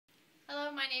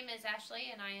my name is Ashley,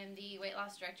 and I am the weight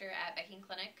loss director at Becking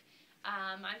Clinic.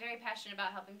 I'm very passionate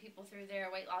about helping people through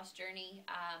their weight loss journey.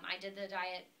 I did the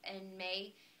diet in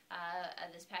May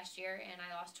of this past year, and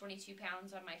I lost 22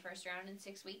 pounds on my first round in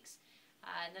 6 weeks.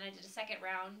 And then I did a second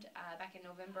round back in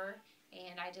November,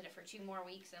 and I did it for 2 more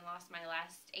weeks and lost my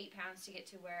last 8 pounds to get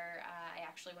to where I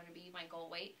actually want to be my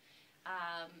goal weight.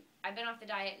 I've been off the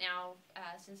diet now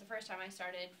since the first time I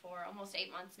started for almost 8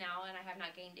 months now, and I have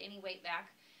not gained any weight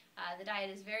back. The diet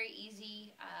is very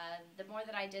easy. The more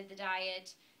that I did the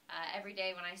diet, every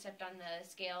day when I stepped on the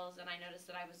scales and I noticed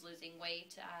that I was losing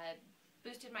weight,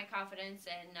 boosted my confidence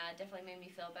and definitely made me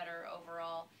feel better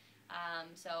overall.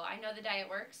 So I know the diet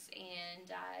works,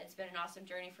 and it's been an awesome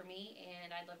journey for me,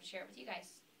 and I'd love to share it with you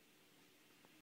guys.